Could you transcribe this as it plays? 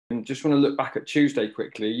Just want to look back at Tuesday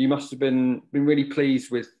quickly. You must have been really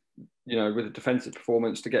pleased with the defensive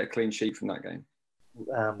performance to get a clean sheet from that game.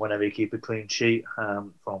 Whenever you keep a clean sheet,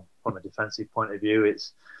 from a defensive point of view,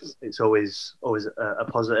 it's always a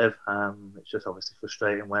positive. It's just obviously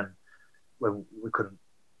frustrating when we couldn't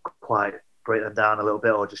quite break them down a little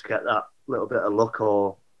bit, or just get that little bit of luck,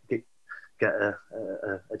 or get a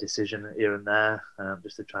decision here and there,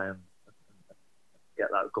 just to try and get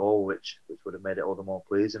that goal, which would have made it all the more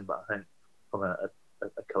pleasing. But I think from a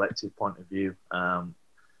collective point of view,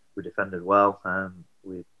 we defended well, and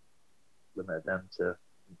we limited them to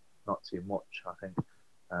not too much. I think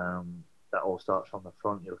that all starts from the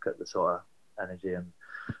front. You look at the sort of energy and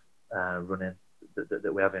running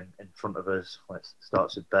that we have in front of us. When it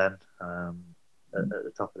starts with Ben at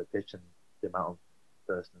the top of the pitch, and the amount of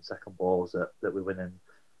first and second balls that we win in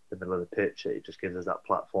the middle of the pitch, it just gives us that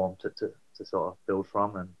platform to sort of build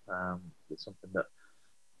from, and it's something that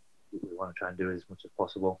we want to try and do as much as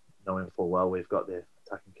possible, knowing full well we've got the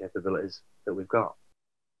attacking capabilities that we've got.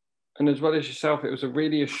 And as well as yourself, it was a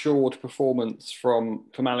really assured performance from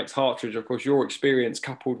Alex Hartridge. Of course, your experience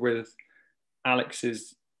coupled with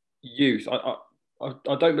Alex's youth. I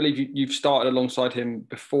don't believe you've started alongside him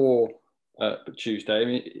before Tuesday. I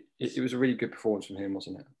mean, it was a really good performance from him,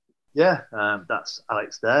 wasn't it? Yeah, that's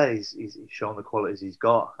Alex there. He's shown the qualities he's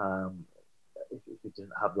got. If he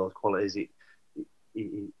didn't have those qualities,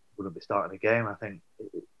 he wouldn't be starting the game. I think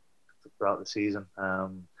throughout the season,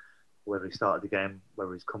 whether he started the game,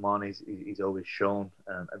 whether he's come on, he's always shown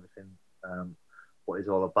everything, what he's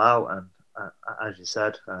all about. And as you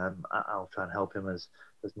said, I'll try and help him as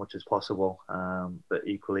much as possible. But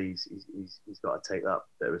equally, he's got to take that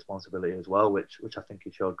bit of responsibility as well, which I think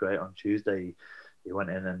he showed great on Tuesday. He went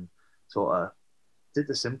in and sort of did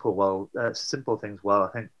the simple things well. I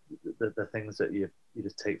think the things that you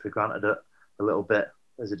just take for granted a little bit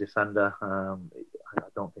as a defender. I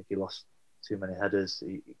don't think he lost too many headers.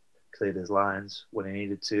 He cleared his lines when he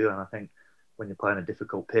needed to, and I think when you're playing a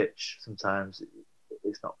difficult pitch, sometimes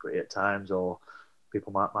it's not pretty at times, or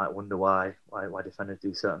people might wonder why defenders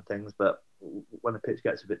do certain things. But when the pitch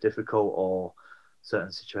gets a bit difficult, or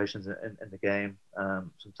certain situations in the game,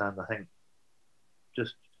 sometimes I think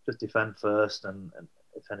just defend first, and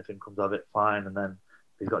if anything comes of it, fine. And then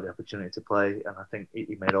he's got the opportunity to play, and I think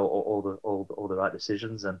he made all the right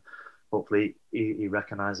decisions, and hopefully he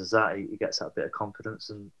recognises that, he gets that bit of confidence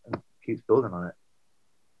and keeps building on it.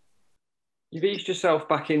 You've eased yourself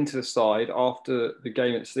back into the side after the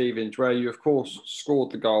game at Stevenage, where you, of course,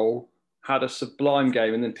 scored the goal, had a sublime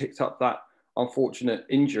game, and then picked up that unfortunate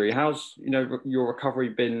injury. How's your recovery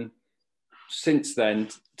been since then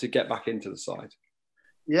to get back into the side?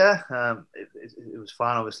 Yeah, it was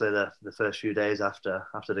fine. Obviously, the first few days after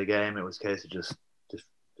the game, it was a case of just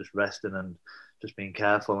resting and just being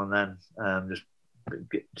careful, and then just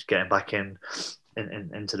getting back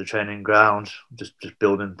into the training ground, just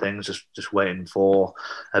building things, just waiting for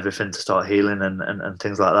everything to start healing and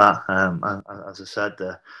things like that. And as I said,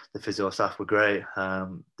 the physio staff were great.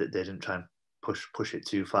 They didn't try and push it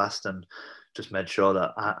too fast, and just made sure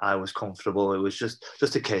that I was comfortable. It was just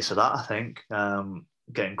a case of that, I think.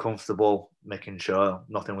 Getting comfortable, making sure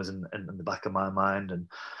nothing was in the back of my mind, and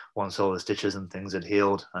once all the stitches and things had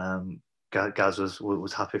healed, Gaz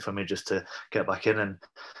was happy for me just to get back in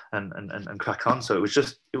and crack on. So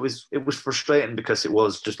it was frustrating, because it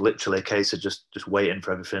was just literally a case of just waiting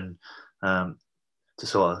for everything to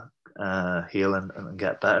sort of heal and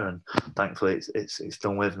get better. And thankfully it's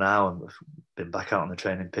done with now, and we've been back out on the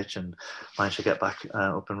training pitch and managed to get back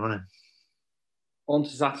up and running. On to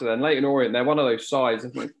Saturday, and Leyton Orient, they're one of those sides.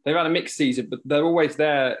 They've had a mixed season, but they're always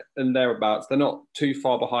there and thereabouts. They're not too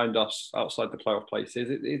far behind us outside the playoff places.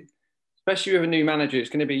 Especially with a new manager,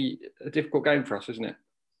 it's going to be a difficult game for us, isn't it?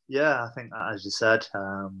 Yeah, I think, as you said,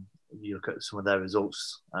 you look at some of their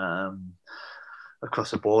results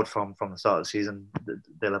across the board from the start of the season.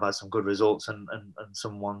 They'll have had some good results, and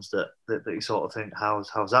some ones that you sort of think, how's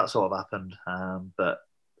that sort of happened? But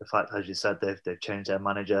the fact, as you said, they've changed their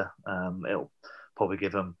manager. It'll probably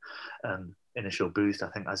give them an initial boost, I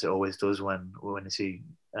think, as it always does when you see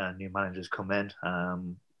new managers come in.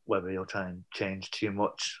 Whether he'll try and change too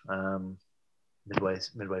much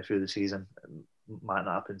midway through the season, might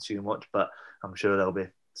not happen too much, but I'm sure there'll be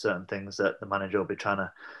certain things that the manager will be trying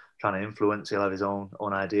to influence. He'll have his own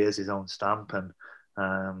ideas, his own stamp, and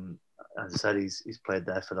as I said, he's played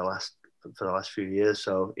there for the last few years,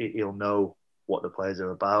 so he'll know what the players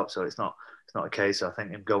are about. So it's not a case, I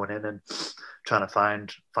think, him going in and trying to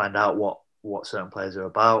find out what certain players are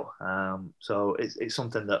about. So it's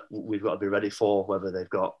something that we've got to be ready for, whether they've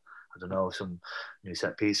got, I don't know, some new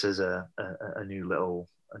set pieces, a new little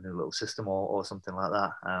a new little system or something like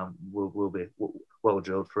that, we'll be well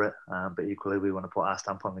drilled for it. But equally, we want to put our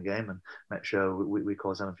stamp on the game and make sure we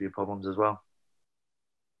cause them a few problems as well.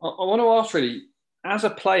 I want to ask, really, as a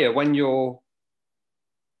player, when you're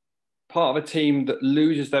part of a team that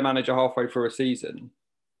loses their manager halfway through a season,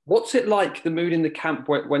 what's it like, the mood in the camp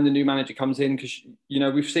when the new manager comes in? Because,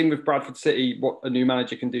 we've seen with Bradford City what a new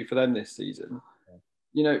manager can do for them this season.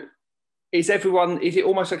 Is it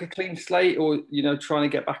almost like a clean slate, or, trying to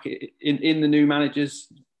get back in the new manager's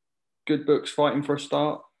good books, fighting for a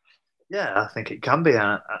start? Yeah, I think it can be.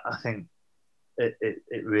 I think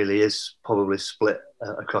it really is probably split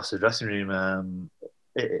across the dressing room.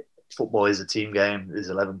 Football is a team game. There's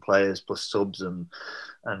 11 players plus subs and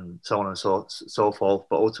so on and so forth.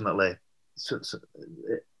 But ultimately,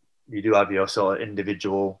 you do have your sort of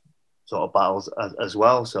individual sort of battles as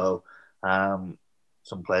well. So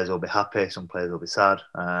some players will be happy, some players will be sad.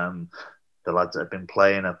 The lads that have been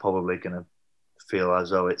playing are probably going to feel as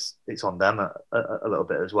though it's on them a little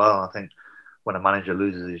bit as well. I think when a manager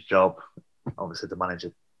loses his job, obviously the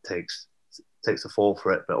manager takes the fall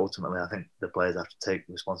for it, but ultimately I think the players have to take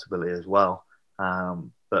responsibility as well.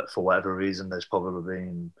 But for whatever reason, there's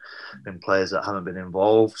probably been players that haven't been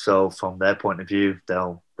involved. So from their point of view,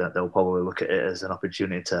 they'll probably look at it as an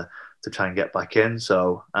opportunity to try and get back in.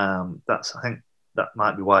 So I think that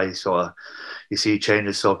might be why you see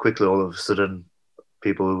changes so quickly. All of a sudden,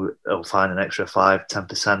 people will find an extra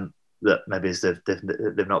 5-10% that maybe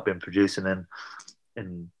they've not been producing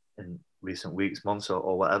in recent weeks, months,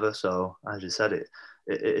 or whatever. So as you said, it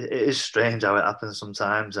is strange how it happens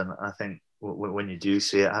sometimes, and I think when you do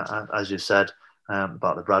see it, as you said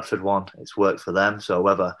about the Bradford one, it's worked for them. So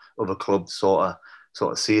whether other clubs sort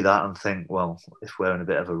of see that and think, well, if we're in a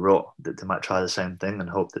bit of a rut, that they might try the same thing and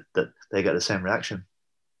hope that they get the same reaction.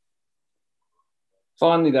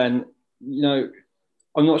 Finally, then,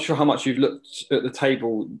 I'm not sure how much you've looked at the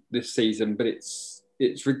table this season, but it's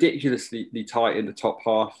ridiculously tight in the top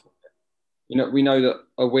half. We know that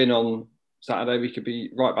a win on Saturday, we could be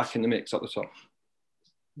right back in the mix at the top.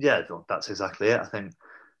 Yeah, that's exactly it. I think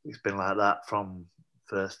it's been like that from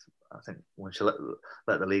first. I think once you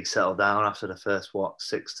let the league settle down after the first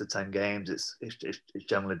 6 to 10 games, it's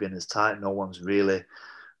generally been as tight. No one's really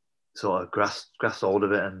sort of grasped hold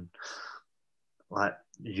of it, and like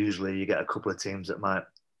usually you get a couple of teams that might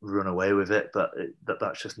run away with it, but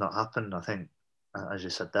that's just not happened. I think, as you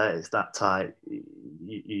said there, it's that tight.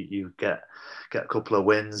 You get a couple of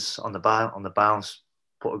wins on the bounce,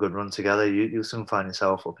 put a good run together, you'll soon find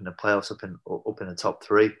yourself up in the playoffs, up in the top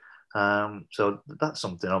 3. So that's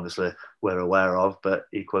something obviously we're aware of, but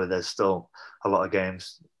equally there's still a lot of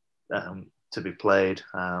games to be played.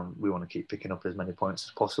 We want to keep picking up as many points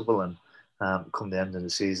as possible, and come the end of the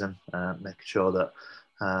season, making sure that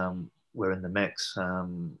we're in the mix,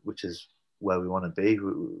 which is where we want to be.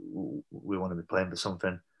 We want to be playing for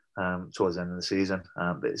something towards the end of the season,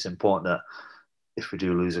 but it's important that if we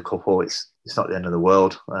do lose a couple, it's not the end of the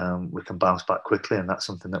world. We can bounce back quickly, and that's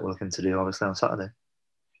something that we're looking to do obviously on Saturday.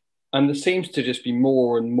 And there seems to just be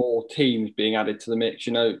more and more teams being added to the mix.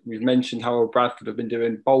 We've mentioned how Bradford have been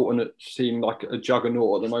doing. Bolton seem like a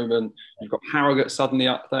juggernaut at the moment. You've got Harrogate suddenly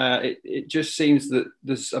up there. It just seems that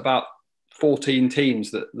there's about 14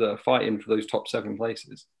 teams that are fighting for those top 7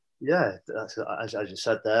 places. Yeah, that's, as you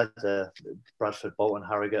said there, the Bradford, Bolton,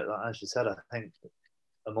 Harrogate. As you said, I think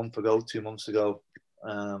a month ago, 2 months ago,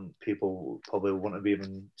 people probably wouldn't have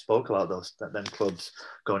even spoke about them clubs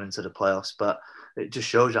going into the playoffs, but it just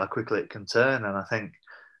shows you how quickly it can turn. And I think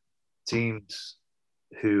teams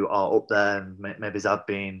who are up there and maybe have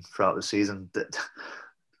been throughout the season, that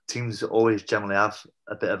teams always generally have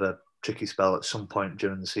a bit of a tricky spell at some point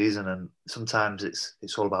during the season, and sometimes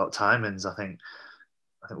it's all about timings. I think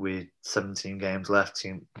we 17 games left.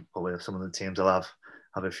 Probably some of the teams will have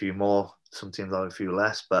a few more, some teams will have a few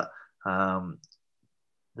less, but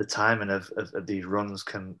the timing of these runs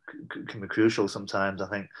can be crucial sometimes. I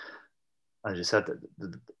think, as you said,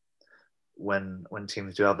 that when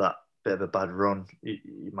teams do have that bit of a bad run,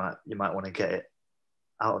 you might want to get it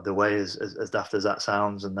out of the way, as daft as that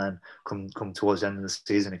sounds, and then come towards the end of the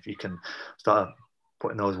season, if you can start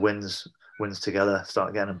putting those wins together,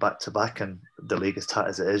 start getting them back to back, and the league as tight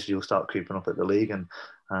as it is, you'll start creeping up at the league, and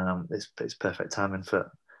it's perfect timing for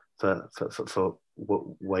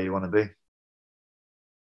where you want to be.